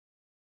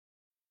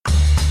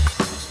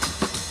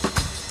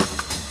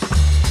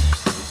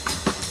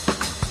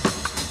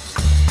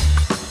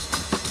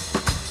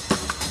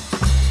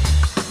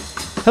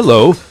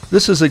Hello,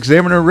 this is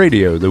Examiner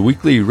Radio, the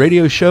weekly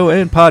radio show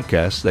and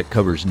podcast that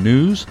covers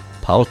news,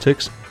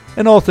 politics,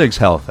 and all things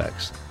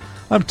Halifax.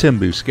 I'm Tim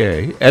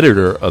Bousquet,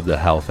 editor of the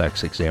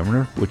Halifax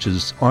Examiner, which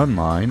is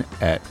online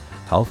at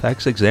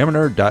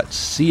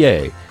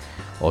halifaxexaminer.ca.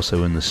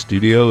 Also in the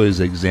studio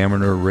is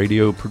Examiner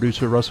Radio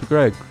producer Russell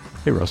Gregg.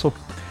 Hey, Russell.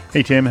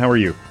 Hey, Tim. How are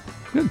you?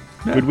 Good.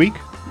 Yeah. Good week?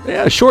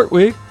 Yeah, short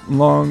week,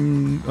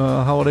 long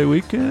holiday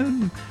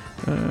weekend.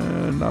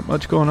 Not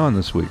much going on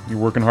this week. You're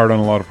working hard on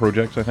a lot of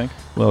projects, I think?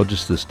 Well,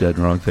 just this dead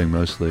wrong thing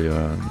mostly,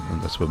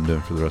 and that's what I'm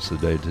doing for the rest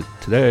of the day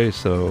today,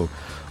 so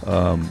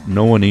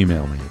no one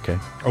email me, okay?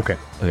 Okay.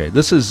 Okay,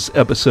 this is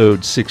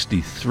episode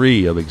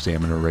 63 of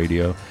Examiner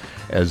Radio.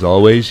 As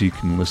always, you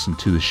can listen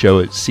to the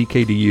show at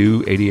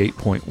CKDU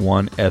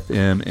 88.1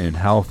 FM in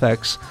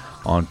Halifax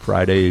on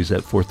Fridays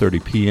at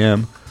 4:30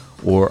 p.m.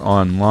 or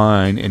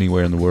online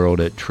anywhere in the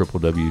world at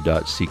www.ckdu.ca.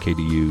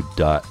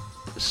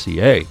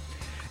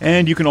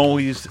 And you can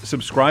always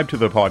subscribe to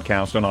the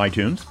podcast on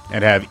iTunes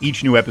and have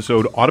each new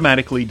episode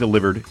automatically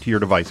delivered to your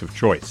device of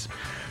choice.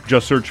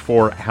 Just search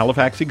for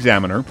Halifax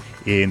Examiner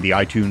in the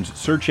iTunes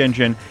search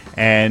engine,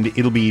 and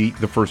it'll be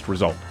the first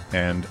result.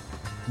 And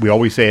we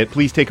always say it,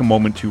 please take a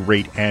moment to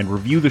rate and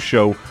review the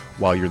show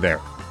while you're there.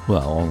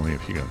 Well, only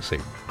if you're going to say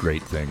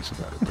great things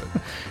about it. But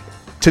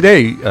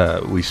today,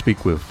 we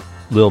speak with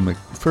Lil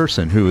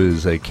McPherson, who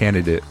is a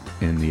candidate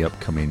in the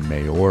upcoming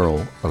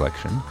mayoral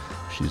election.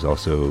 She's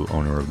also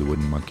owner of the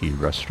Wooden Monkey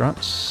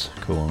Restaurants,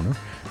 co-owner,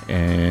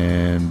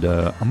 and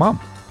a mom.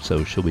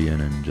 So she'll be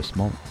in just a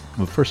moment.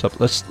 But first up,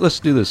 let's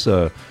do this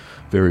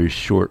very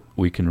short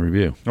week in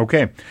review.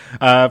 Okay.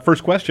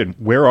 First question: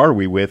 where are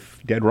we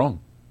with Dead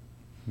Wrong?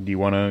 Do you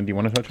want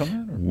to touch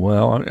on that? Or?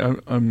 Well,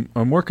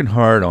 I'm working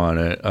hard on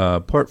it.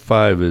 Part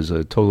 5 is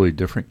a totally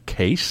different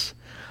case.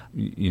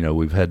 You know,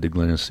 we've had the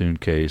Glenn Assoon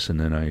case, and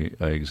then I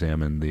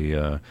examined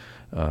the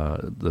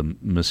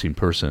missing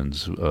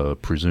persons,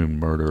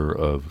 presumed murder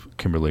of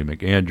Kimberly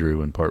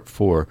McAndrew in Part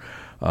 4.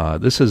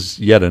 This is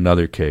yet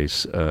another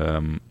case.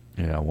 I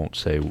won't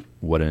say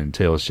what it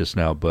entails just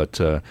now,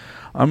 but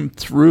I'm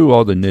through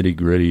all the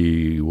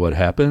nitty-gritty what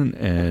happened,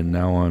 and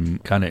now I'm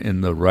kind of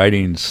in the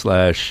writing /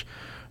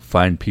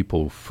 find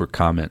people for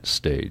comment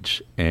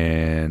stage.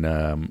 And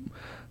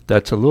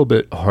that's a little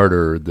bit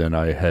harder than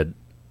I had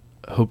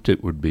hoped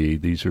it would be.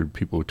 These are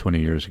people 20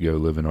 years ago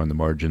living on the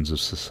margins of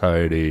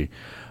society.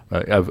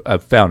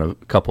 I've found a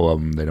couple of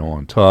them, they don't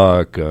want to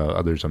talk.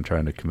 Others I'm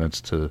trying to convince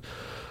to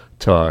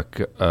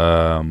talk.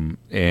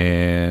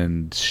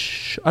 And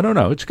I don't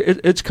know.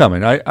 It's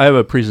coming. I have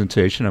a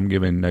presentation I'm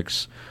giving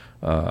next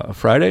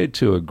Friday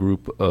to a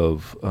group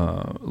of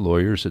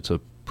lawyers. It's a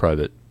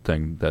private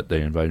thing that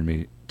they invited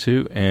me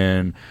to.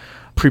 And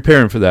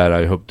preparing for that,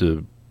 I hope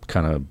to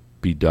kind of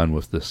be done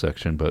with this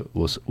section, but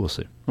we'll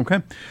see.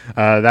 Okay.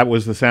 That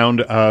was the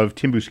sound of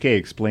Tim Bousquet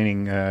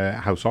explaining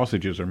how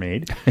sausages are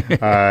made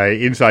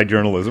inside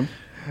journalism.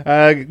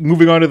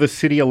 Moving on to the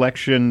city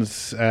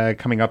elections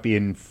coming up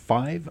in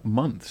 5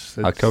 months.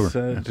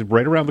 October. It's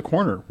right around the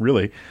corner,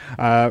 really.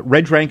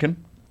 Reg Rankin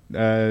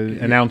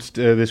announced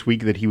this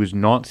week that he was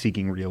not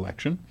seeking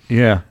re-election.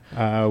 Yeah.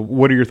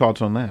 What are your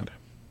thoughts on that?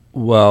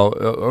 Well,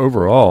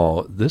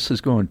 overall, this is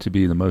going to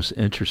be the most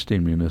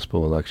interesting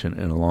municipal election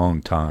in a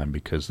long time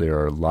because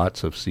there are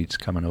lots of seats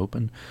coming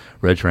open.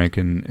 Reg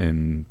Rankin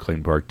in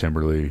Clayton Park,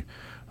 Timberley,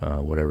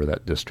 whatever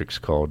that district's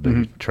called.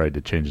 They tried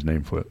to change the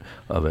name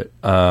of it.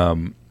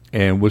 And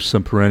with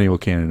some perennial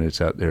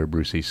candidates out there,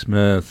 Bruce E.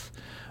 Smith.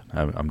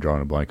 I'm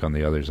drawing a blank on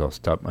the others off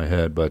the top of my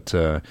head. But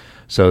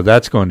so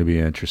that's going to be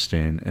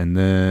interesting. And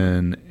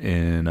then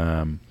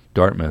in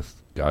Dartmouth,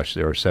 gosh,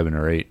 there are 7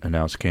 or 8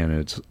 announced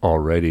candidates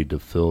already to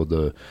fill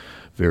the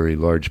very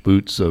large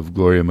boots of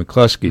Gloria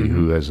McCluskey,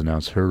 who has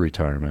announced her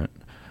retirement.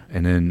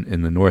 And then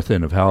in the north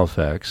end of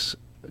Halifax,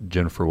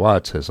 Jennifer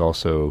Watts has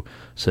also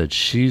said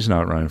she's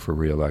not running for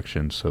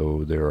re-election,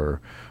 so there are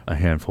a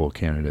handful of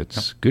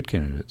candidates, good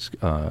candidates,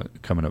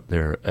 coming up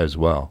there as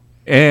well.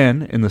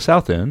 And in the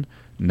south end,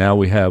 now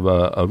we have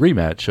a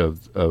rematch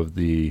of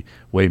the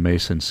Way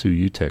Mason-Sue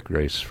Utek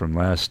race from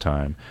last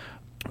time.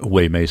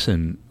 Way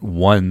Mason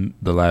won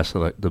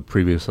the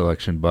previous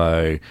election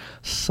by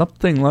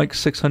something like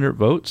 600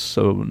 votes,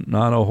 so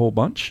not a whole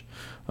bunch,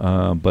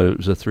 but it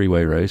was a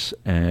 3-way race,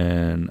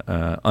 and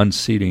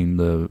unseating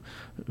the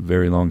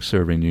very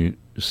long-serving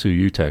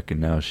Sue Utek,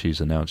 and now she's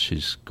announced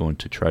she's going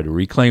to try to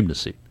reclaim the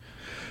seat.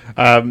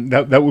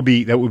 That would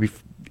be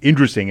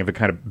interesting if it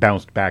kind of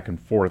bounced back and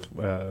forth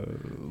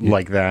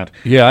like that.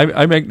 Yeah,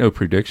 I make no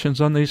predictions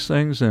on these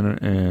things,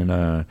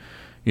 and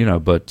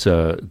but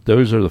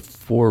those are the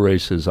 4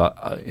 races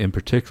in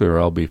particular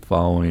I'll be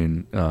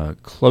following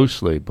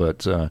closely.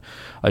 But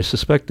I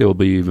suspect there will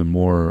be even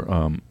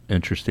more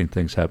interesting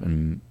things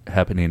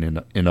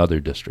happening in other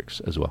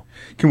districts as well.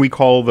 Can we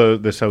call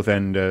the South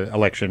End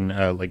election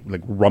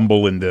like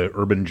Rumble in the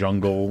Urban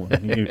Jungle?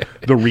 The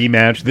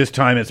rematch. This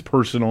time it's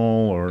personal,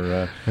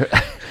 or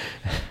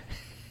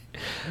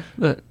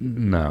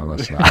no,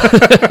 let's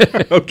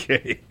not.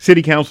 Okay.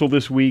 City Council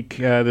this week,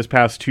 this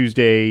past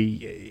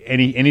Tuesday.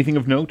 Anything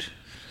of note?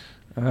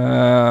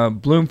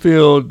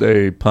 Bloomfield,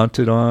 they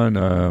punted on.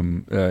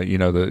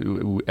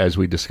 As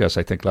we discussed,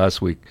 I think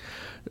last week,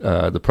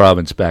 the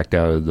province backed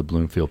out of the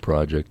Bloomfield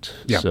project.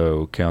 Yeah.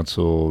 So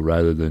council,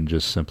 rather than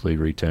just simply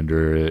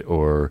retender it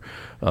or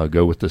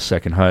go with the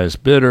second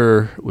highest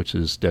bidder, which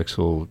is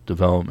Dexel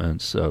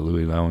Developments,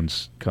 Louis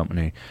Lowndes'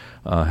 company,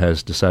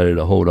 has decided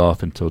to hold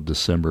off until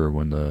December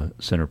when the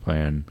center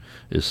plan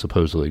is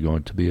supposedly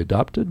going to be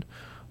adopted.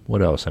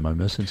 What else? Am I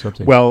missing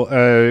something? Well,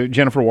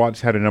 Jennifer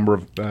Watts had a number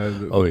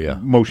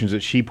of motions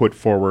that she put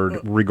forward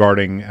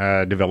regarding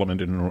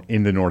development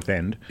in the North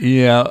End.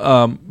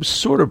 Yeah,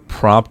 sort of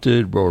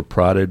prompted or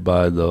prodded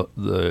by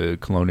the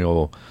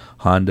Colonial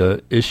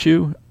Honda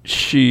issue.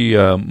 She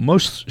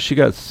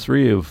got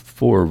 3 of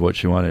 4 of what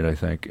she wanted, I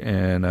think,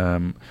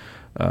 and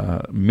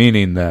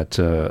meaning that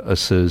a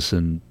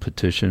citizen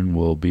petition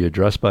will be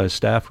addressed by a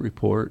staff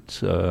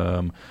report.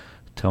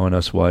 Telling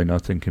us why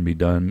nothing can be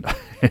done,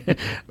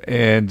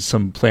 and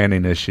some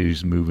planning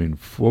issues moving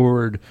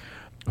forward.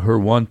 Her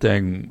one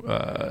thing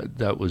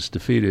that was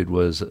defeated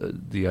was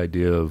the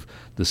idea of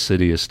the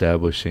city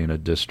establishing a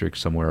district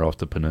somewhere off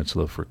the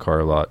peninsula for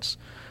car lots,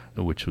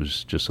 which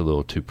was just a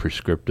little too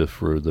prescriptive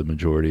for the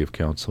majority of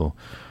council.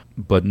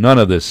 But none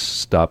of this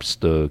stops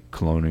the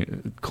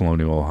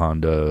Colonial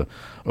Honda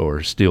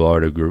or Steel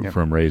Auto Group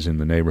from raising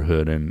the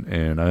neighborhood.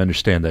 And I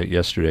understand that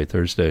yesterday,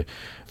 Thursday,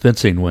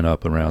 fencing went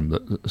up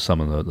around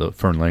some of the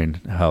Fern Lane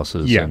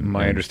houses. Yeah,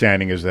 my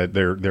understanding is that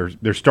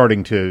they're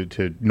starting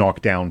to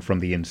knock down from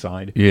the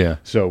inside. Yeah.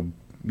 So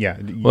yeah,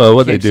 well,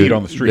 what they do, see it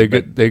on the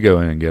street, they go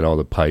in and get all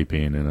the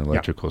piping and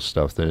electrical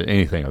stuff,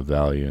 anything of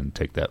value, and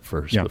take that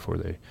first before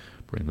they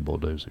bring the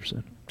bulldozers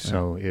in.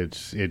 So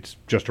it's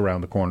just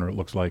around the corner, it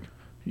looks like.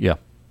 Yeah.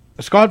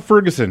 Scott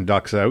Ferguson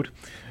ducks out.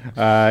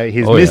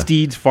 His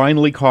misdeeds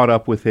finally caught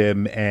up with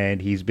him, and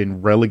he's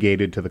been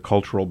relegated to the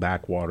cultural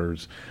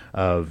backwaters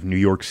of New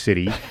York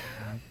City.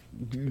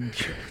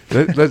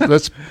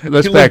 Let's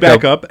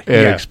back up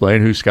and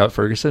explain who Scott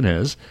Ferguson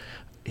is.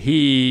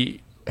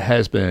 He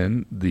has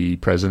been the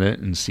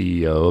president and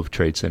CEO of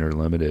Trade Center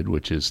Limited,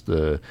 which is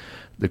the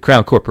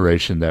Crown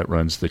Corporation that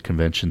runs the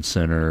Convention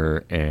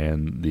Center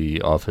and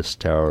the office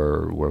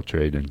tower, World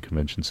Trade and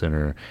Convention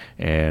Center,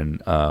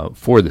 and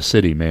for the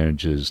city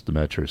manages the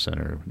Metro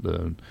Center,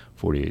 the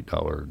 $48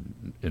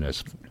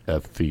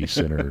 NSF fee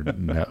center,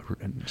 now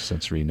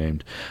since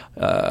renamed.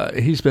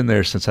 He's been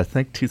there since, I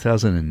think,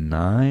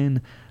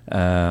 2009,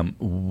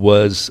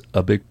 was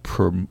a big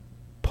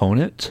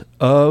proponent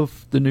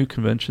of the new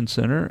Convention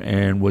Center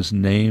and was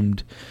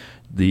named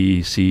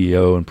the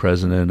CEO and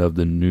president of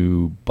the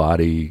new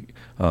body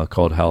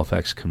called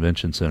Halifax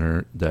Convention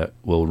Center that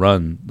will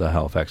run the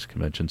Halifax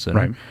Convention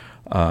Center.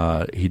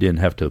 Right. He didn't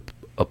have to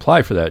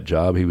apply for that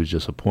job. He was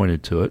just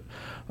appointed to it.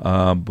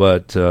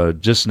 But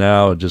just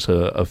now, just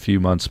a few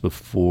months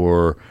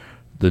before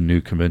the new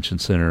Convention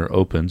Center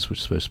opens, which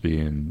is supposed to be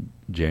in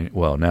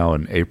now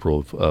in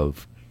April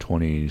of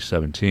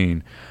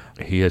 2017,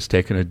 he has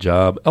taken a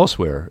job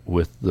elsewhere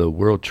with the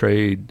World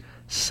Trade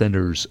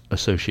Centers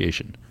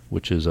Association,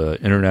 which is an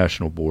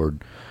international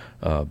board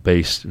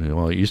based,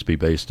 it used to be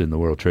based in the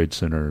World Trade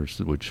Centers,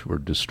 which were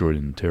destroyed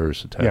in the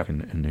terrorist attack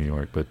in New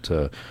York, but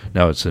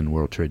now it's in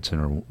World Trade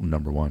Center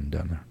number 1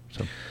 down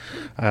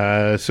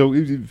there. So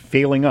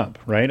failing up,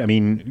 right? I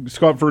mean,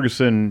 Scott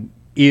Ferguson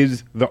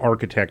is the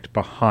architect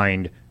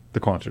behind the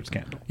concert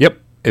scandal. Yep.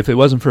 If it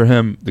wasn't for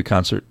him, the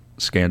concert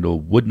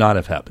scandal would not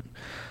have happened.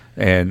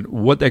 And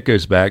what that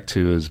goes back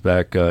to is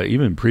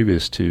even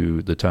previous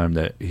to the time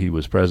that he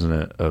was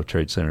president of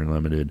Trade Center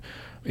Limited,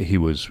 he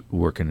was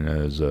working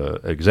as an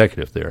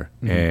executive there.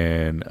 Mm-hmm.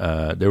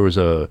 And there was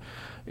a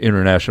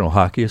International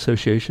Hockey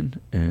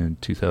Association in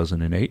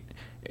 2008,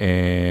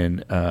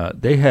 and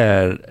they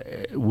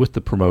had, with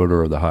the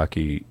promoter of the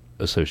Hockey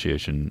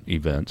Association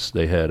events,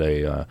 they had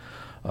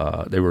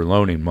they were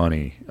loaning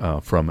money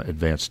from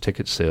advanced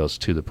ticket sales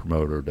to the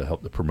promoter to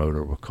help the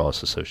promoter with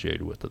costs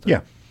associated with the thing.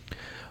 Yeah.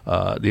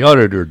 The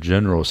Auditor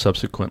General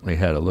subsequently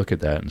had a look at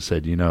that and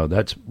said,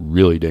 that's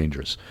really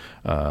dangerous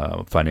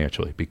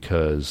financially,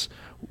 because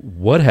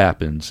what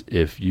happens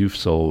if you've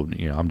sold,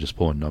 I'm just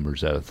pulling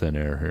numbers out of thin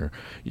air here.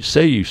 You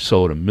say you've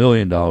sold $1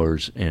 million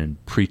in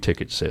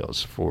pre-ticket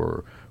sales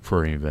for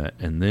an event,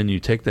 and then you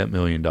take that $1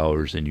 million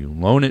and you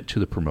loan it to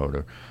the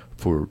promoter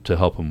to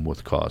help them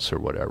with costs or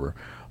whatever,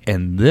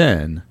 and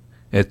then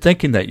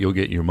thinking that you'll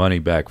get your money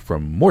back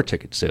from more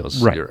ticket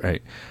sales,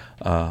 right?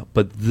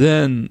 But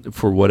then,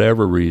 for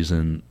whatever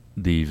reason,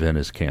 the event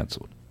is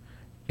canceled.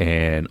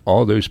 And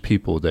all those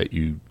people that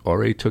you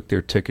already took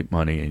their ticket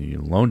money and you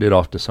loaned it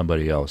off to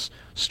somebody else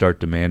start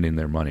demanding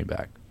their money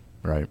back,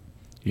 right?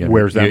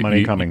 Where's that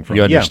money coming from?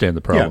 You understand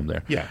the problem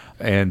there. Yeah.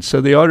 And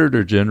so the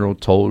Auditor General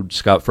told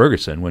Scott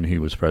Ferguson, when he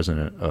was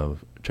president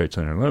of Trade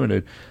Center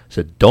Limited,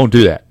 said, don't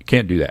do that. You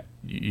can't do that.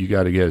 You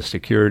got to get a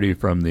security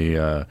from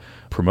the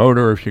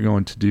promoter if you're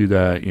going to do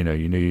that. You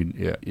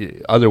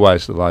need.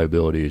 Otherwise, the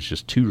liability is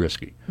just too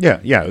risky. Yeah.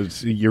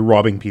 You're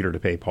robbing Peter to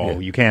pay Paul. Yeah.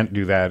 You can't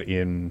do that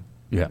in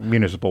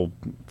municipal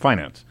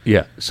finance.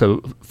 Yeah.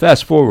 So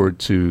fast forward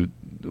to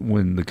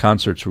when the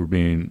concerts were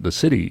the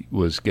city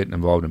was getting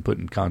involved in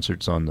putting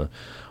concerts on the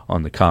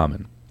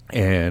Common.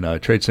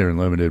 And Trade Center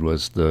Unlimited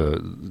was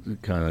the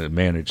kind of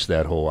managed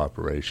that whole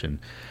operation.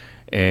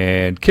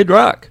 And Kid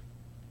Rock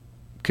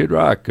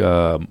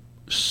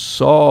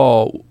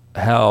saw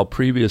how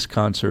previous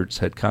concerts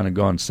had kind of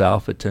gone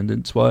south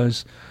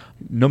attendance-wise.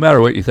 No matter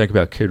what you think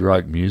about Kid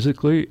Rock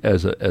musically,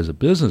 as a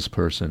business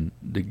person,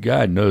 the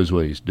guy knows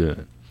what he's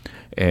doing.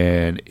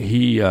 And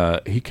he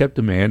kept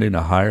demanding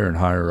a higher and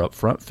higher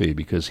upfront fee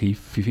because he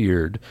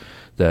feared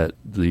that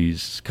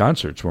these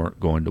concerts weren't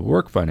going to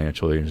work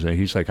financially. And so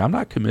he's like, I'm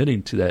not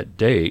committing to that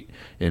date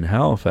in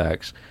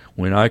Halifax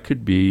when I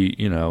could be,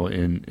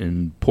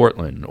 in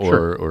Portland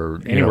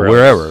or anywhere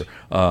wherever.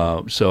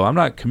 So I'm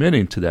not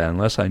committing to that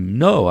unless I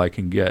know I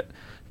can get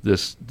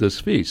this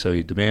fee. So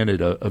he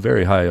demanded a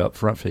very high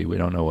upfront fee. We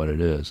don't know what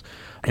it is.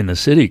 And the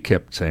city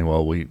kept saying,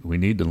 well, we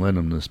need to lend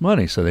them this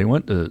money. So they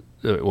went to,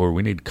 or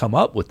we need to come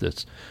up with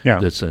this.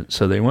 Yeah.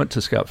 So they went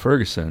to Scott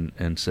Ferguson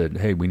and said,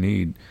 hey, we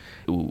need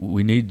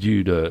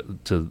you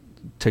to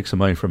take some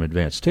money from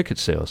advanced ticket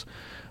sales.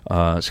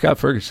 Scott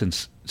Ferguson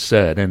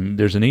said, and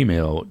there's an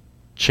email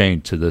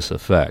chain to this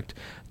effect,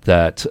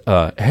 that,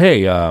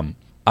 hey,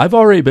 I've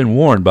already been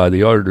warned by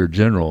the Auditor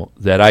General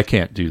that I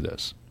can't do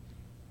this,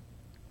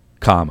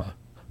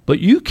 but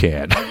you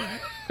can.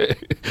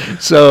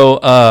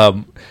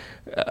 So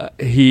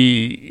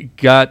he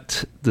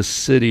got the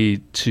city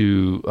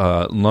to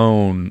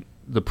loan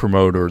the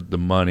promoter the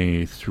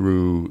money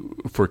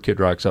for Kid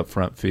Rock's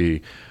upfront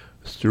fee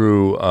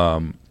through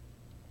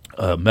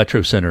a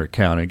Metro Center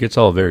account. It gets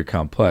all very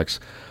complex,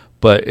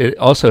 but it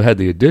also had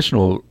the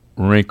additional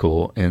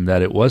wrinkle in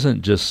that it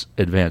wasn't just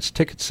advanced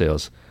ticket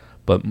sales,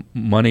 but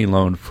money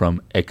loaned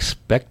from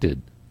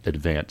expected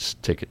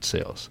advanced ticket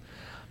sales.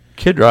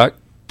 Kid Rock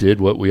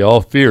did what we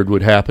all feared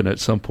would happen at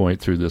some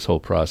point through this whole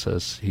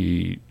process.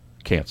 He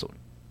canceled,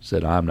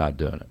 said, I'm not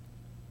doing it.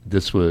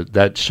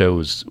 That show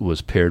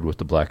was paired with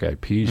the Black Eyed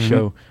Peas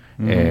show,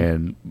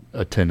 and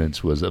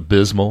attendance was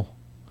abysmal,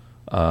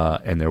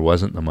 and there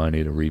wasn't the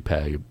money to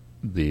repay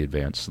the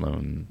advance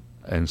loan.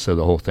 And so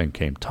the whole thing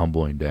came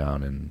tumbling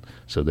down, and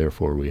so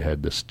therefore we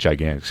had this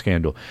gigantic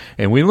scandal.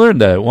 And we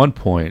learned that at one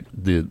point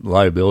the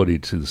liability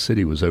to the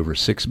city was over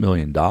 $6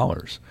 million.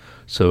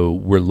 So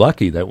we're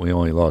lucky that we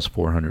only lost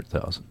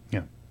 $400,000.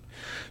 Yeah.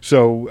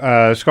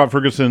 So Scott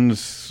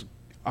Ferguson's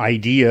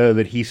idea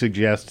that he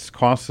suggests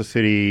costs the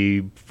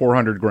city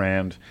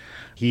 $400,000.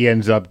 He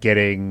ends up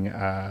getting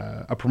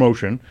a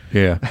promotion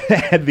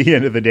at the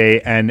end of the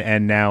day,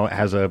 and now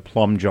has a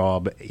plum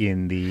job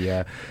in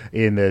the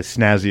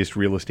snazziest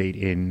real estate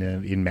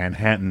in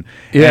Manhattan.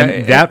 Yeah,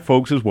 and that,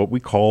 folks, is what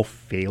we call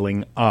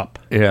failing up.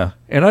 Yeah,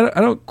 and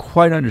I don't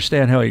quite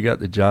understand how he got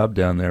the job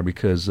down there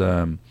because,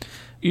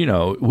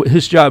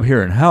 his job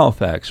here in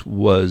Halifax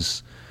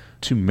was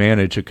to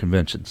manage a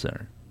convention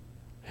center.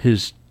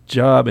 His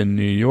job in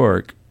New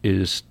York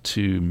is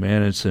to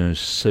manage an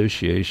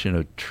association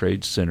of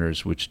trade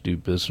centers which do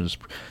business.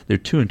 They're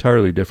two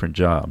entirely different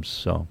jobs.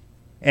 So,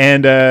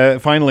 and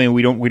finally,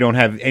 we don't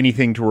have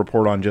anything to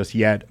report on just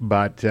yet,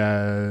 but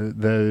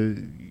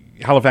the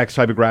Halifax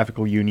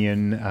Typographical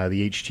Union,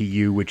 the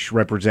HTU, which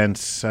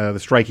represents the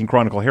striking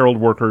Chronicle Herald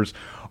workers,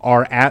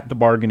 are at the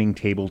bargaining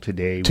table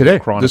today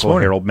with Chronicle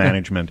Herald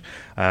management.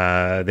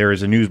 There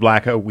is a news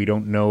blackout. We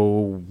don't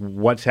know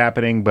what's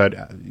happening, but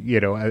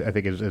I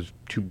think as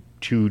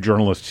two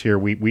journalists here,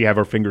 we have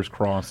our fingers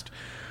crossed.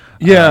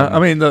 Yeah, I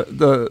mean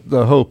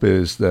the hope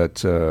is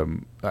that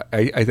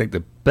I think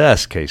the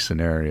best case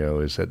scenario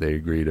is that they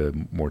agree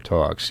to more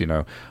talks.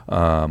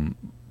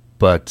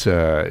 But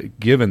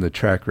given the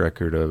track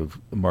record of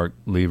Mark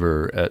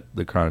Lever at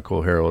the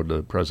Chronicle Herald,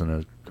 the president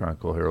of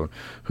Chronicle Herald,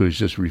 who's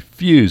just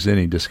refused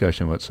any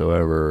discussion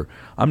whatsoever,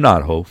 I'm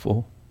not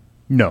hopeful.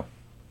 No.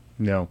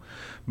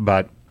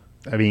 But,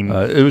 I mean...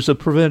 it was a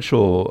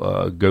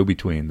provincial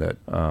go-between that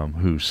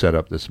who set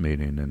up this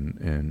meeting,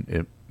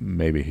 and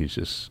maybe he's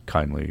just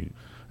kindly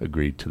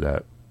agreed to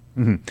that.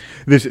 Mm-hmm.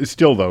 This is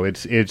still, though,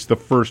 it's the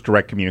first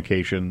direct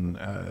communication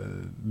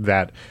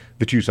that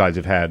the two sides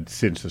have had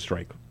since the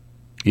strike.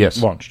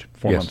 Yes. Launched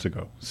 4 months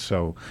ago.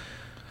 So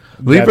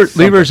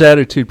Lever's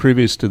attitude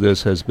previous to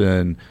this has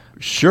been,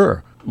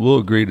 sure, we'll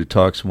agree to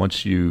talks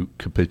once you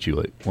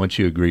capitulate, once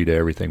you agree to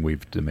everything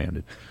we've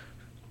demanded.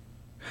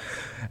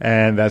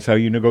 And that's how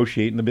you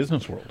negotiate in the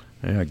business world.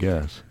 Yeah, I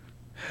guess.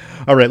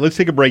 All right, let's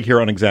take a break here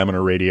on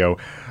Examiner Radio.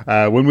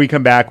 When we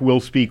come back, we'll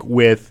speak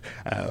with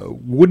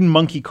Wooden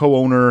Monkey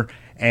co-owner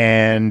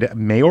and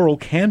mayoral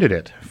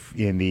candidate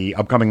in the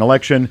upcoming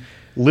election,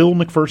 Lil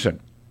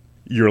McPherson.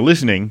 You're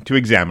listening to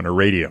Examiner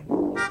Radio.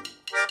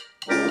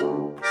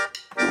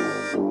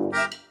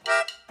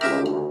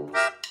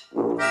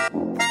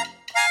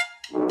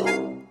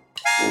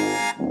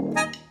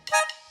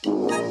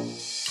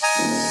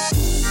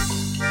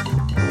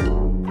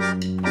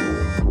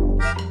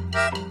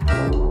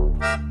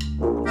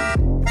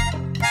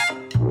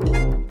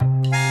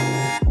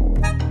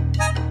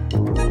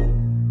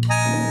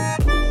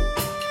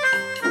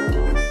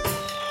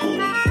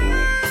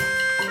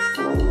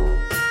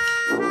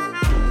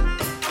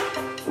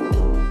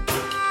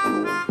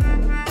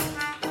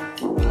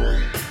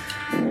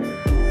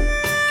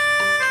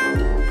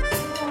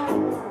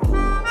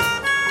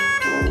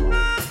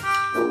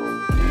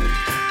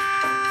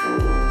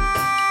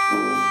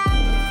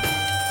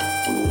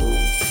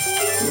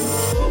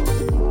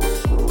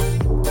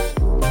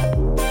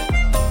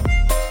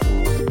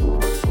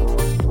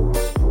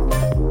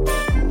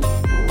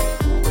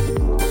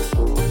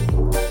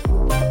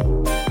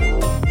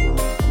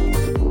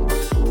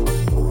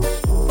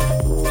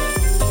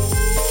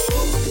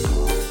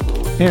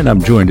 And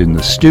I'm joined in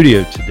the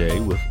studio today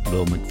with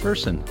Lil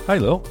McPherson. Hi,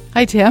 Lil.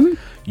 Hi, Tim.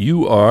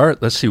 You are,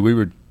 let's see, we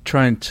were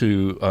trying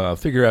to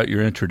figure out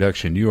your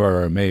introduction. You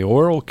are a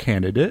mayoral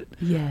candidate.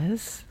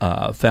 Yes.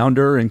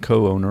 Founder and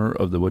co-owner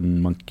of the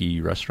Wooden Monkey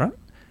Restaurant.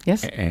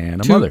 Yes.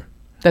 And a mother.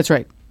 That's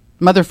right.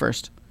 Mother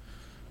first.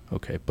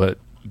 Okay, but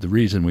the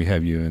reason we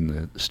have you in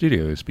the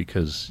studio is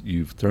because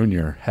you've thrown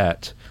your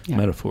hat,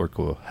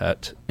 metaphorical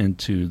hat,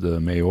 into the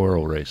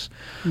mayoral race.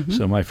 Mm-hmm.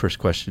 So my first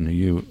question to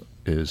you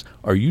is,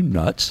 are you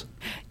nuts?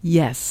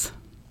 Yes.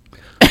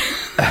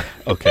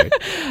 Okay.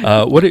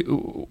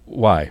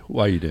 Why?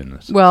 Why are you doing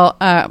this? Well,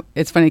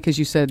 it's funny because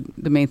you said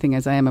the main thing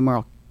is I am a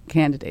moral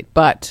candidate,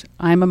 but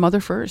I'm a mother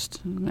first.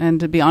 And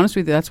to be honest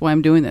with you, that's why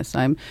I'm doing this.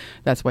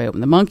 That's why I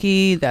opened the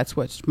Monkey. That's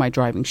what's my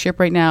driving ship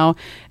right now.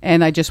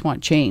 And I just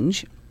want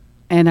change.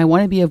 And I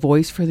want to be a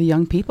voice for the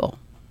young people.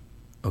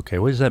 Okay,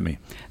 what does that mean?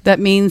 That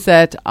means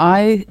that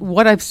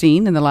what I've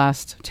seen in the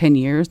last 10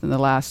 years, in the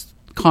last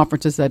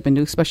conferences that I've been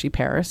to, especially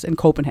Paris and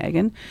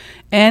Copenhagen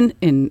and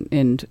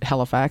in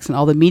Halifax and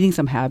all the meetings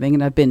I'm having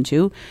and I've been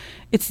to,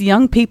 it's the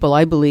young people,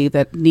 I believe,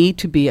 that need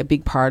to be a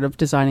big part of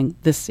designing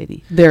this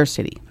city, their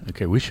city.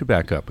 Okay, we should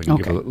back up and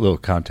give a little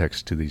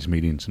context to these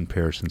meetings in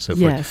Paris and so forth.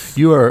 Yes.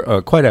 You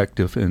are quite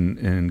active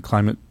in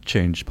climate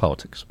change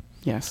politics.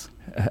 Yes.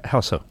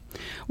 How so?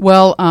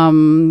 Well,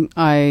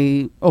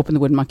 I opened the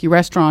Wooden Monkey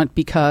Restaurant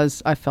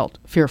because I felt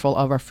fearful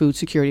of our food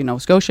security in Nova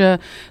Scotia.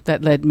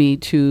 That led me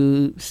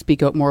to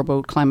speak out more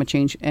about climate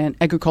change and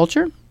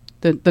agriculture.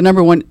 The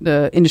number one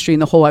industry in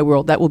the whole wide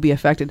world that will be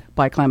affected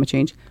by climate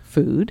change,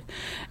 food.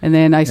 And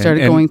then I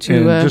started going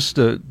to... And just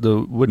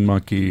the Wooden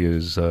Monkey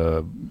is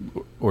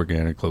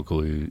organic,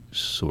 locally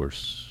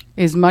sourced.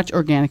 As much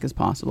organic as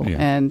possible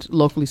and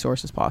locally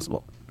sourced as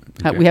possible.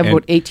 Okay. We have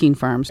about 18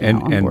 farms now on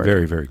board. And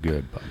very, very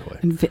good, by the way.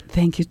 And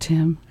thank you,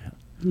 Tim. Yeah.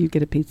 You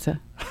get a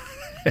pizza.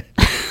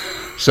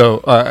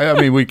 So, I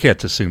mean, we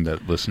can't assume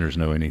that listeners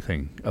know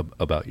anything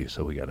about you,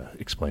 so we got to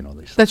explain all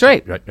these That's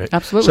things. Right.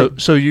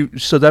 Absolutely.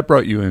 So that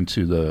brought you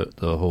into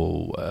the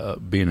whole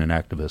being an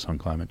activist on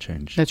climate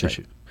change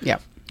issue. Right. Yeah.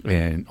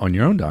 And on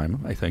your own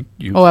dime, I think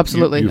you.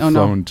 Absolutely. You've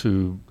flown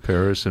to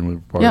Paris and were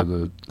part of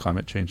the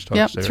climate change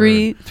talks there.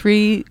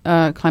 Three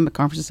climate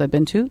conferences I've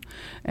been to,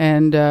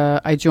 and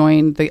I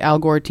joined the Al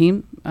Gore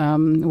team.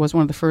 Was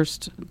one of the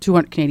first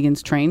 200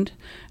 Canadians trained,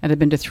 and I've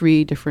been to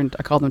 3 different,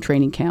 I call them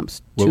training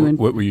camps.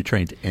 What were you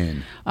trained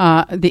in?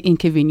 The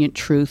Inconvenient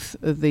Truth,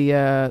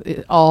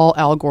 all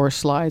Al Gore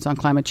slides on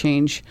climate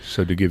change.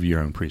 So to give your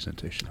own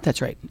presentation.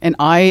 That's right. And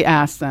I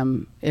asked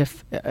them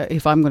if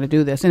I'm going to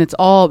do this, and it's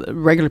all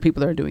regular people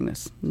that are doing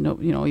this. No,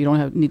 you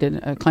don't need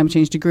a climate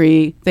change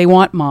degree. They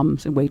want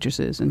moms and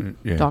waitresses and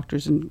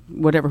doctors and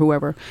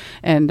whoever.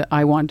 And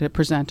I wanted to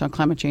present on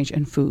climate change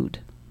and food.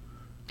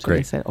 So Great.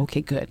 They said,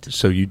 okay, good.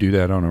 So you do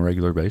that on a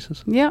regular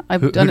basis? Yeah,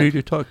 I've done it. Who do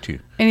you talk to?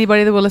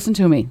 Anybody that will listen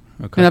to me.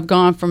 Okay. And I've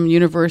gone from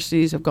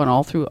universities, I've gone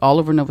all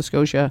over Nova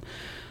Scotia,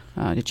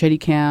 to Chetty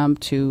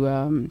Camp,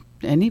 to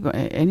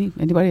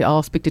anybody.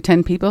 I'll speak to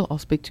 10 people, I'll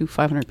speak to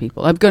 500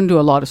 people. I've gone to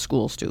a lot of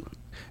schools too.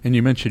 And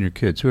you mentioned your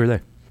kids. Who are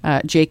they?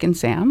 Jake and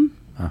Sam.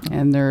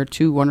 And they're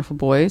 2 wonderful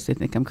boys. They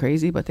think I'm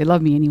crazy, but they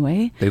love me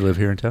anyway. They live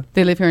here in town?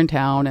 They live here in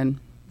town, and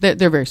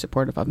they're very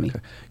supportive of me. Okay.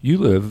 You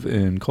live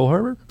in Cole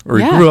Harbour? Or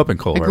you grew up in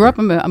Cole Harbour? I grew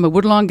up, I'm a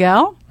Woodlawn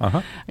gal.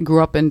 Uh-huh. I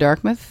grew up in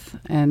Dartmouth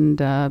and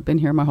been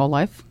here my whole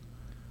life.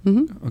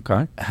 Mm-hmm.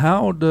 Okay.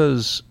 How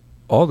does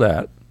all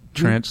that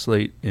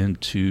translate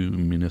into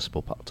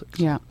municipal politics?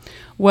 Yeah.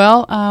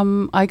 Well,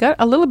 I got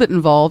a little bit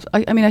involved.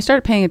 I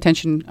started paying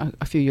attention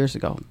a few years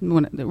ago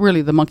when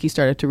really the Monkey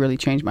started to really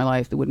change my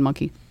life, the Wooden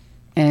Monkey.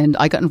 And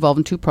I got involved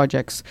in 2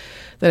 projects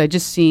that I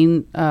just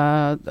seen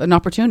an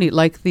opportunity,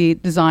 like the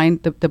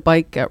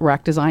bike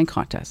rack design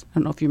contest. I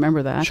don't know if you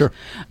remember that. Sure.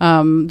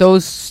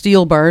 Those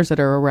steel bars that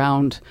are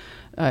around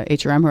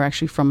HRM are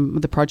actually from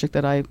the project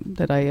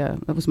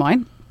that was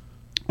mine.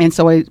 And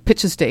so I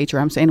pitched this to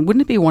HRM saying,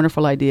 wouldn't it be a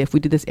wonderful idea if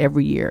we did this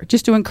every year,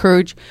 just to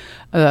encourage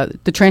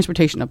the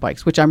transportation of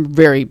bikes, which I'm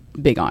very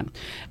big on.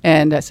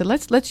 And I said,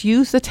 let's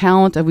use the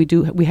talent that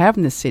we have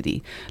in this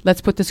city. Let's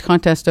put this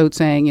contest out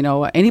saying,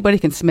 anybody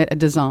can submit a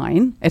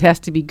design. It has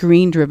to be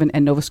green driven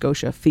and Nova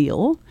Scotia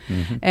feel.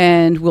 Mm-hmm.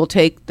 And we'll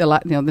take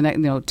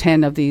the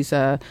 10 of these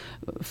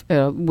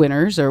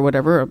winners or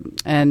whatever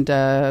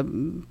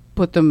and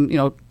put them,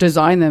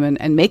 design them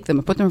and make them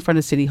and put them in front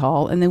of City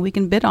Hall, and then we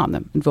can bid on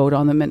them and vote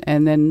on them.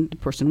 And then the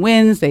person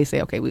wins. They say,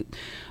 okay,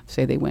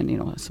 they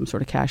win, some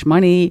sort of cash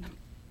money,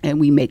 and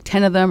we make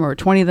 10 of them or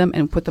 20 of them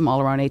and put them all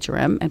around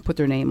HRM and put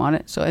their name on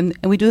it. So, and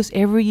we do this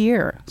every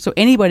year. So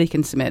anybody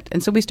can submit.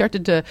 And so we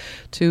started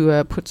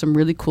to put some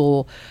really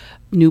cool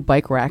new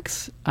bike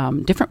racks,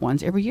 different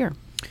ones every year.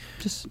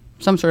 Just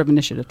some sort of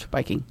initiative to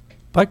biking.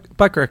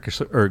 Bike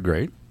racks are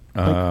great.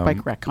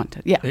 Bike rack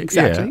content. Yeah,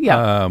 exactly.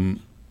 Yeah.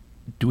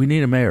 Do we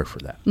need a mayor for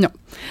that? No.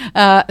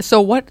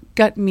 So what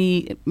got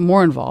me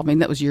more involved,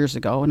 that was years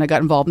ago, and I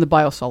got involved in the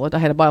Biosolid. I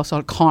had a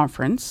Biosolid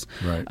conference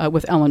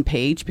with Ellen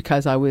Page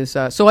because I was,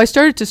 so I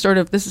started to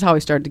this is how I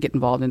started to get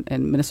involved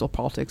in municipal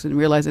politics and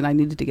realizing I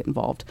needed to get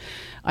involved.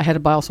 I had a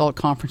Biosolid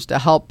conference to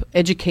help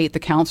educate the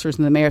councillors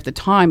and the mayor at the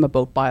time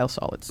about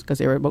biosolids because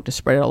they were about to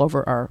spread it all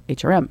over our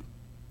HRM.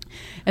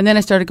 And then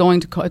I started going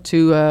to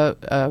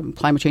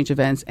climate change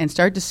events and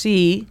started to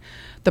see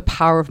the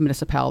power of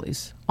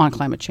municipalities on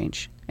climate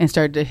change. And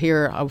started to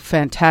hear of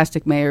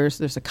fantastic mayors.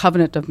 There's a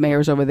covenant of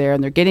mayors over there,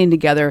 and they're getting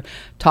together,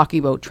 talking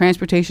about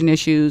transportation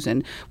issues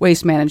and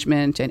waste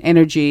management and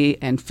energy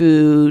and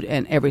food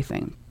and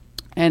everything.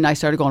 And I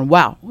started going,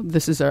 wow,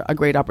 this is a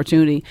great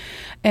opportunity.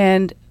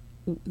 And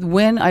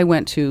when I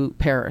went to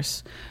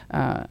Paris,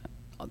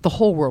 the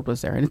whole world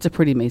was there, and it's a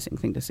pretty amazing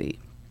thing to see.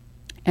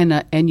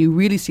 And you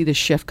really see the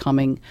shift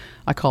coming.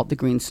 I call it the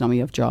green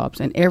tsunami of jobs.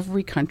 And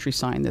every country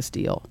signed this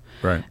deal.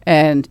 Right.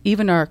 And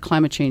even our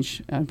climate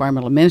change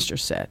environmental minister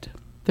said,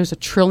 there's $1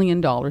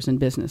 trillion in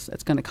business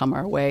that's going to come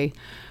our way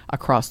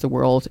across the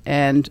world.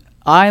 And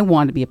I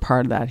want to be a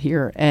part of that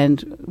here.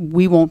 And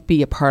we won't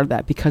be a part of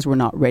that because we're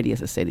not ready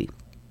as a city.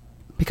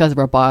 Because of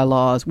our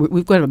bylaws.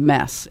 We've got a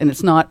mess. And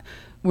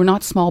we're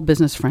not small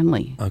business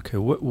friendly. Okay.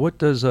 What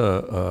does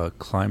a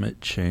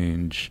climate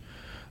change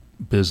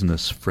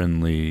business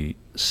friendly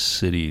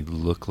city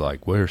look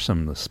like? What are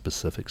some of the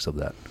specifics of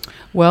that?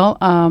 Well,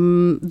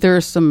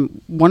 there's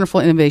some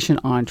wonderful innovation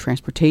on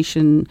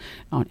transportation,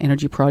 on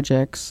energy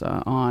projects,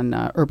 on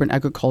urban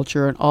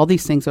agriculture, and all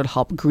these things that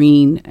help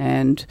green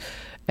and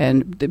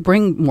they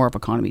bring more of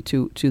economy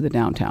to the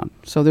downtown.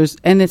 So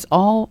it's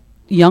all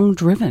young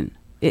driven.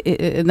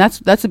 And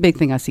that's a big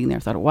thing I've seen there. I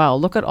thought, wow,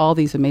 look at all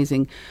these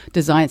amazing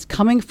designs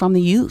coming from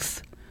the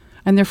youth,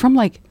 and they're from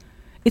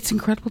it's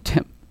incredible,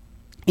 Tim.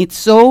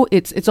 It's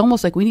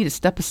almost like we need to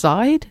step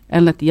aside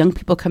and let the young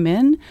people come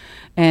in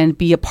and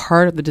be a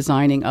part of the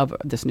designing of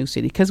this new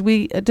city. Because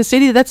the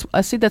city that's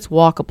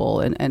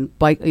walkable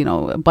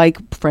and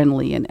bike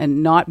friendly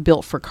and not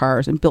built for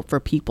cars and built for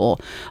people.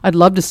 I'd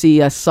love to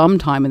see us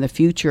sometime in the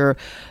future,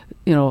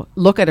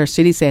 look at our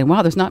city saying,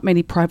 wow, there's not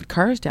many private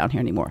cars down here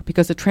anymore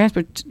because the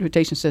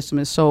transportation system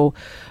is so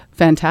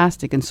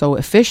fantastic and so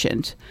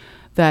efficient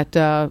that,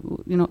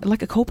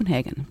 like a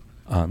Copenhagen.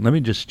 Let me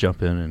just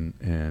jump in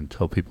and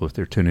tell people if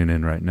they're tuning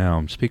in right now,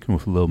 I'm speaking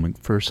with Lil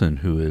McPherson,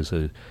 who is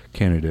a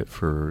candidate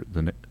for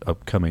the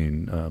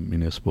upcoming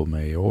municipal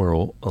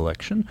mayoral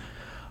election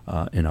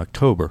in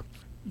October.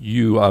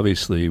 You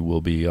obviously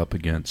will be up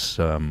against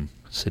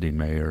sitting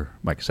mayor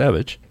Mike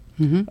Savage,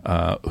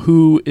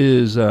 who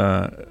is,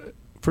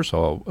 first of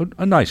all,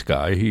 a nice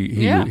guy.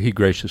 He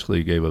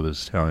graciously gave up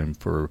his time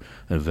for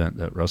an event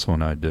that Russell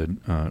and I did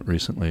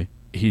recently.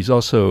 He's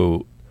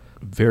also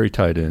very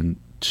tied in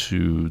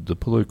to the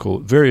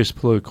various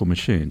political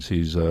machines.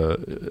 He's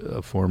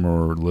a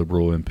former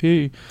Liberal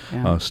MP,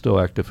 still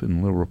active in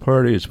the Liberal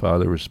Party. His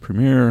father was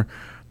premier.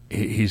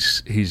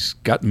 He's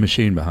got the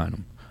machine behind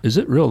him. Is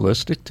it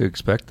realistic to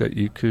expect that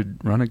you could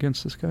run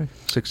against this guy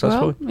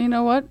successfully? Well, you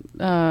know what?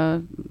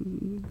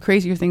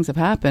 Crazier things have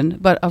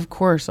happened, but of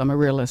course I'm a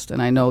realist,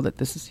 and I know that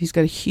he's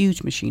got a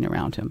huge machine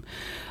around him.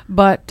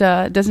 But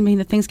it doesn't mean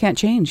that things can't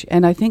change.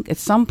 And I think at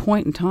some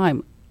point in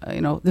time,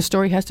 the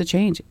story has to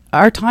change.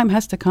 Our time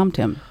has to come,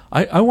 Tim.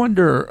 I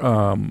wonder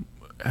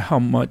how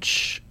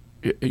much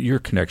your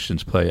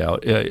connections play out.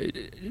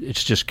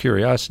 It's just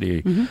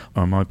curiosity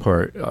on my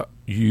part.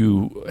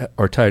 You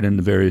are tied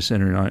into various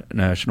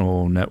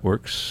international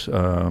networks,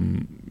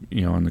 on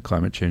the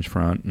climate change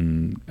front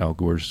and Al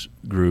Gore's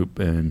group.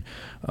 And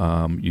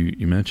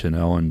you mentioned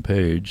Ellen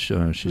Page.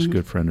 She's a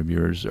good friend of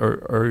yours.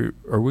 Are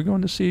we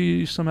going to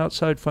see some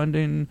outside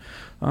funding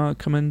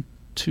come in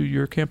to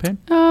your campaign?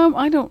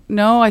 I don't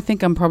know. I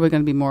think I'm probably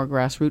going to be more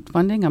grassroots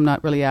funding. I'm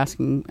not really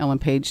asking Ellen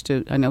Page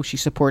I know she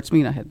supports me,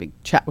 and I had a big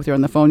chat with her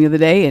on the phone the other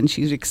day, and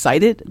she's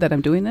excited that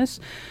I'm doing this.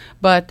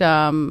 But,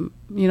 I'm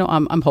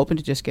hoping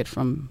to just get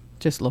from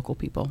just local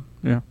people.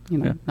 Yeah.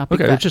 Not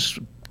big okay, just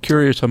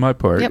curious on my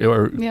part.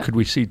 Yep. Could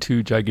we see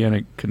two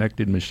gigantic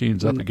connected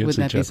machines up against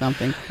each other? Wouldn't that be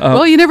something?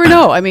 Well, you never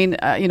know. I mean,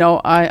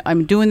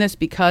 I'm doing this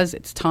because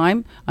it's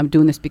time. I'm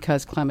doing this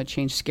because climate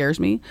change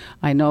scares me.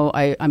 I know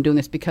I'm doing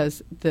this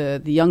because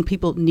the young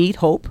people need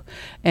hope,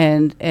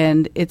 and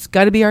it's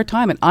got to be our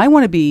time. And I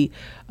want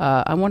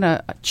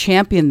to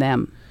champion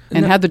them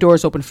and have the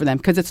doors open for them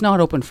because it's not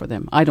open for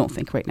them, I don't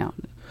think, right now.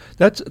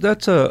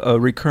 That's a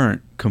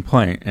recurrent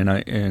complaint, and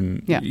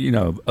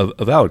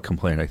a valid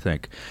complaint, I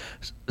think.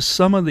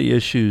 Some of the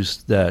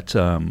issues that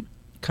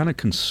kind of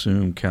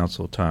consume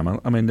council time.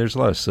 I mean, there's a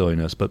lot of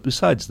silliness, but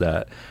besides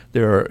that,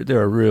 there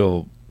are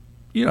real,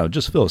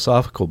 just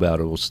philosophical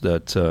battles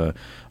that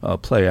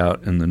play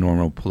out in the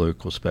normal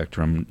political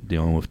spectrum,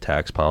 dealing with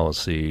tax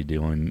policy,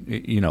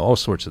 all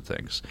sorts of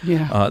things.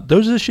 Yeah.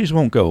 Those issues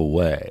won't go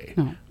away.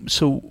 No.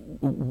 So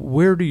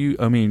where do you?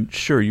 I mean,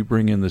 sure, you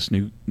bring in this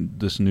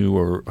new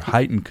or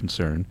heightened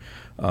concern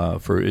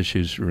for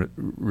issues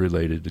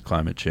related to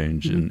climate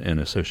change and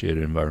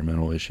associated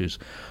environmental issues,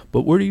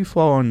 but where do you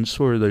fall on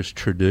sort of those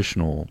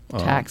traditional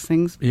tax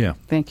things? Yeah,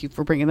 thank you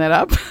for bringing that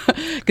up,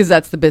 because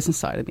that's the business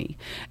side of me.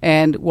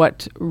 And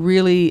what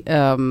really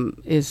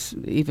is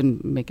even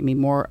making me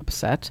more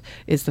upset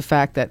is the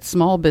fact that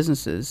small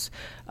businesses,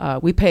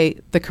 we pay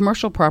the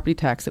commercial property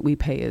tax that we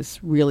pay is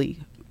really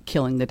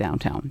killing the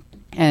downtown.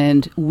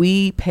 And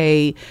we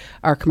pay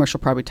our commercial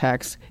property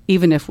tax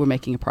even if we're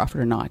making a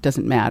profit or not. It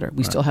doesn't matter.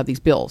 We still have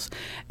these bills.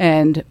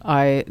 And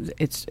I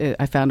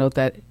found out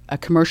that a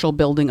commercial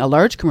building, a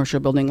large commercial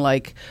building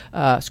like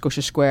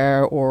Scotia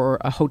Square or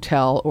a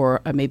hotel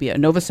or maybe a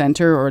Nova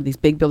Center or these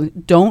big buildings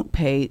don't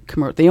pay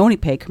they only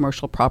pay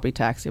commercial property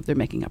tax if they're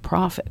making a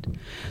profit.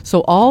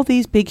 So all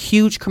these big,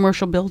 huge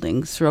commercial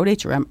buildings throughout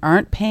HRM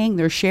aren't paying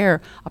their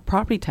share of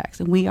property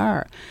tax, and we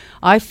are.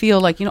 I feel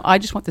like, I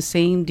just want the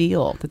same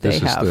deal that they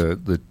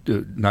have. This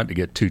is not to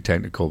get too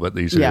technical, but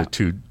these are the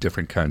two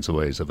different kinds of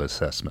ways of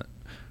assessment,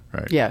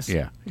 right? Yes.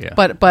 Yeah.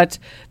 But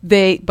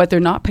they're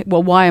not.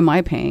 Well, why am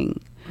I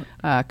paying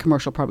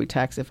commercial property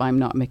tax if I'm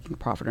not making a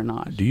profit or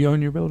not? Do you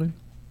own your building?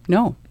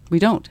 No, we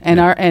don't.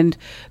 And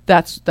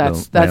that's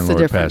the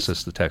difference.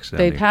 Passes the tax down.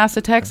 They pass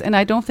the tax, and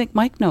I don't think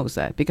Mike knows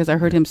that, because I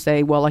heard him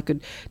say, "Well, I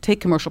could take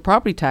commercial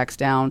property tax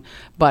down,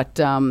 but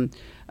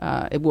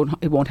it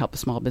won't help the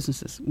small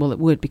businesses." Well, it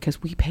would,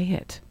 because we pay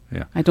it.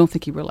 Yeah. I don't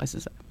think he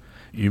realizes that.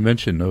 You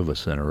mentioned Nova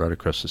Center right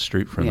across the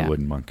street from Yeah. the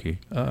Wooden Monkey.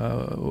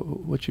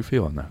 What you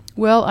feel on that?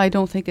 Well, I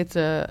don't think it's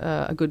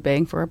a good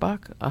bang for our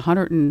buck.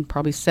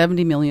 Probably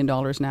 $70 million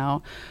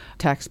now,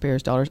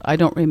 taxpayers' dollars. I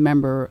don't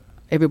remember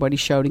everybody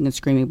shouting and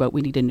screaming about,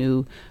 we need a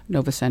new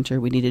Nova Center,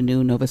 we need a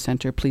new Nova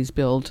Center, please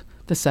build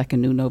the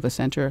second new Nova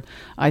Center.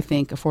 I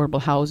think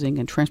affordable housing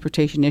and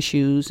transportation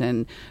issues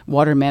and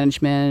water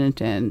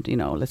management and,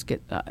 let's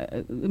get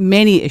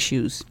many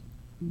issues,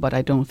 but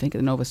I don't think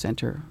the Nova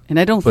Center. And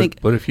I don't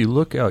think... But if you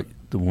look out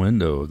the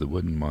window of the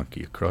Wooden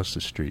Monkey across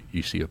the street,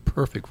 you see a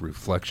perfect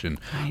reflection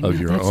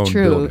of your own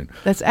building.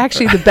 That's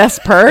actually the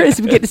best part,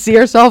 is we get to see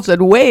ourselves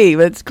and wave.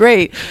 It's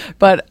great.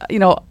 But,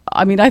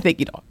 I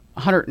think,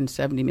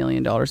 $170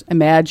 million.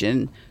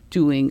 Imagine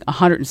doing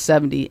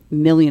 $170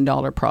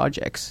 million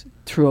projects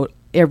throughout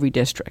every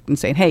district and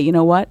saying, hey, you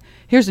know what?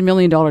 Here's $1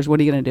 million. What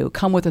are you going to do?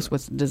 Come with us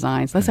with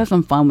designs. Let's have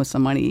some fun with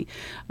some money.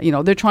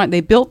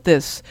 They built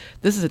this.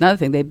 This is another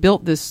thing. They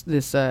built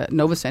this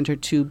Nova Center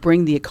to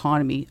bring the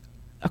economy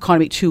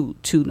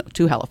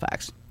to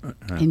Halifax.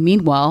 And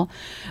meanwhile,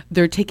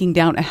 they're taking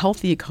down a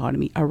healthy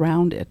economy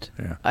around it.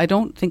 Yeah. I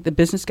don't think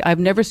I've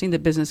never seen the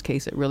business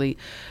case that really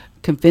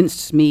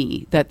convinced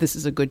me that this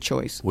is a good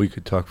choice. We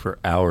could talk for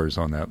hours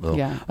on that, though.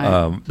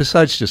 Yeah,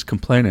 besides just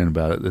complaining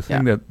about it, the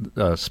thing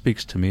that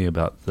speaks to me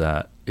about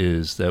that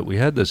is that we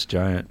had this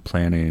giant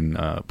planning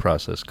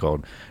process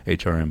called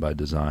HRM by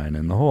Design,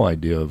 and the whole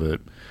idea of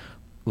it,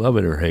 love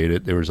it or hate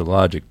it, there was a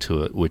logic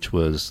to it, which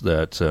was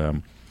that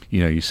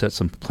you set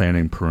some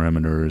planning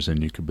parameters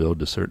and you could build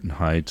to certain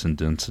heights and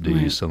densities.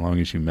 Right. So long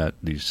as you met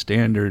these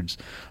standards,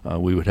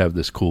 we would have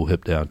this cool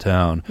hip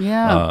downtown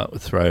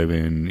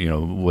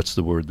thriving. What's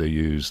the word they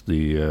use?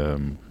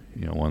 The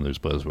one of those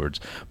buzzwords.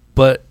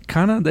 But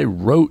kind of they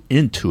wrote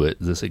into it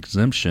this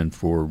exemption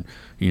for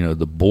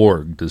the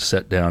Borg to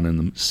set down in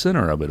the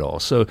center of it all.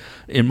 So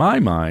in my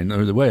mind,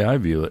 or the way I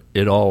view it,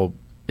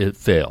 it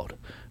failed.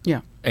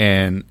 Yeah.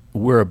 And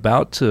we're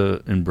about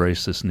to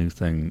embrace this new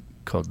thing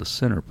called the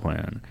Center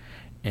Plan,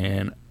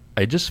 and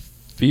I just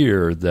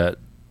fear that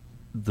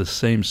the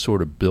same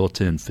sort of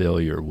built-in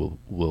failure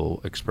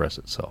will express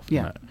itself.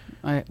 Yeah,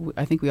 I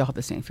think we all have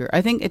the same fear.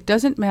 I think it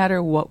doesn't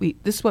matter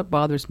this is what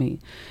bothers me.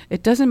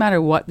 It doesn't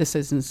matter what the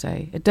citizens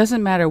say. It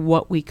doesn't matter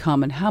what we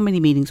come and how many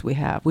meetings we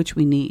have, which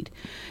we need.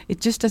 It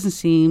just doesn't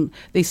seem,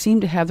 they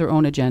seem to have their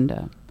own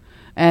agenda,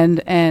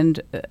 and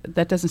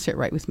that doesn't sit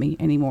right with me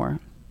anymore.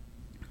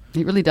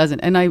 It really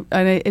doesn't, and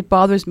it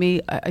bothers me.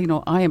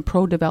 I am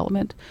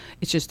pro-development.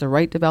 It's just the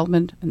right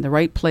development in the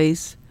right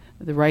place,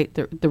 the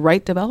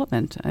right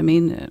development. I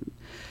mean,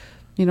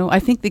 I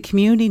think the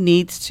community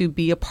needs to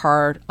be a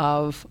part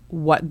of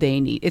what they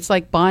need. It's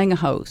like buying a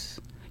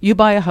house. You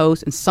buy a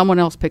house, and someone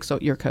else picks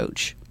out your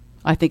coach.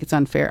 I think it's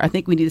unfair. I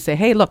think we need to say,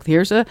 hey, look,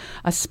 here's a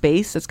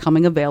space that's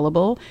coming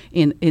available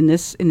in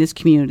this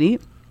community.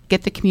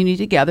 Get the community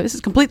together. This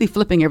is completely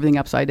flipping everything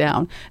upside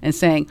down and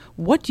saying,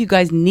 what do you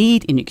guys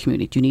need in your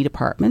community? Do you need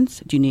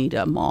apartments? Do you need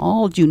a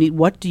mall?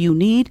 What do you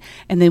need?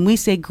 And then we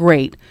say,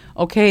 great.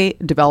 Okay,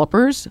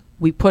 developers,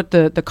 we put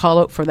the call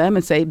out for them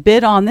and say,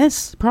 bid on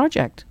this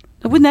project.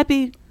 Now, wouldn't that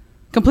be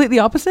completely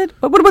opposite?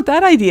 But what about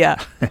that idea?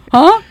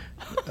 Huh?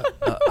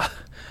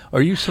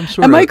 Are you some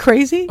sort Am I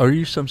crazy? Are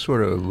you some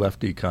sort of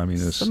lefty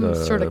communist, some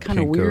sort of kind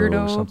of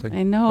weirdo or something?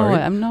 I know.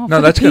 I'm not. No,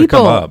 that's going to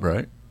come up,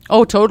 right?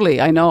 Oh, totally.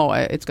 I know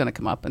it's going to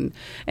come up, and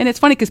it's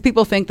funny because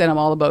people think that I'm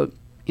all about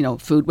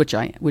food, which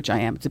I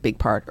am. It's a big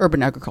part.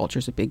 Urban agriculture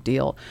is a big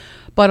deal.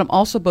 But I'm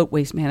also about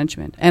waste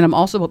management, and I'm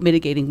also about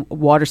mitigating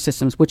water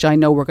systems, which I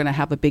know we're going to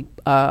have a big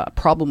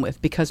problem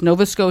with, because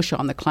Nova Scotia,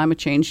 on the climate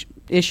change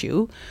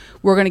issue,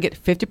 we're going to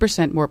get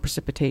 50% more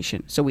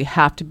precipitation. So we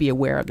have to be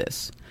aware of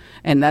this.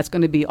 And that's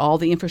going to be all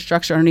the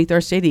infrastructure underneath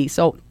our city.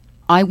 So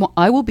I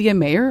will be a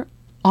mayor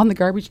on the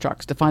garbage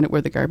trucks to find out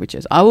where the garbage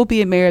is. I will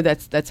be a mayor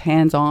that's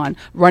hands-on,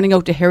 running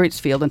out to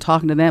Harrietsfield and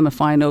talking to them and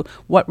find out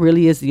what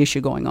really is the issue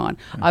going on.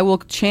 I will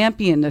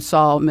champion the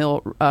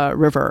Sawmill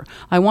River.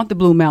 I want the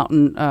Blue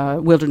Mountain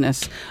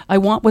Wilderness. I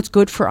want what's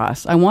good for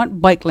us. I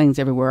want bike lanes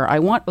everywhere. I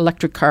want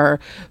electric car,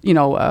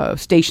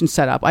 stations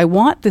set up. I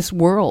want this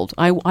world.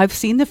 I've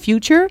seen the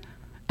future,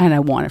 and I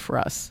want it for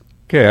us.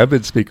 Okay, I've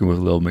been speaking with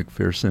Lil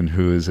McPherson,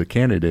 who is a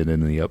candidate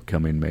in the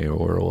upcoming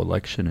mayoral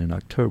election in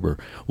October.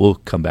 We'll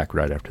come back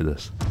right after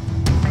this.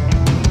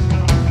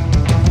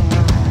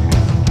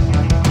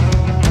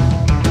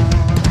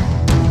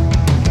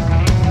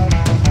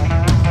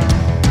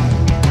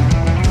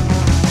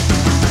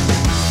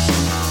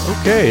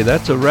 Okay,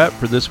 that's a wrap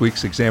for this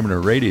week's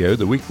Examiner Radio,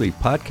 the weekly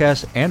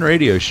podcast and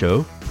radio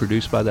show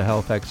produced by the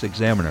Halifax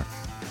Examiner.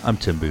 I'm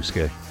Tim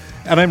Bousquet.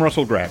 And I'm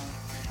Russell Grant.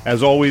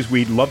 As always,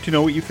 we'd love to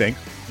know what you think.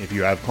 If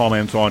you have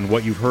comments on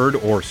what you've heard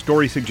or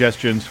story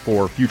suggestions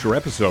for future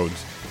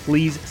episodes,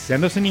 please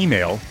send us an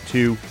email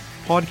to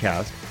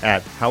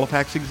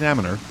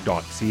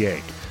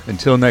podcast@halifaxexaminer.ca.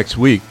 Until next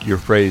week, your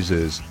phrase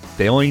is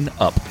failing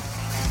up.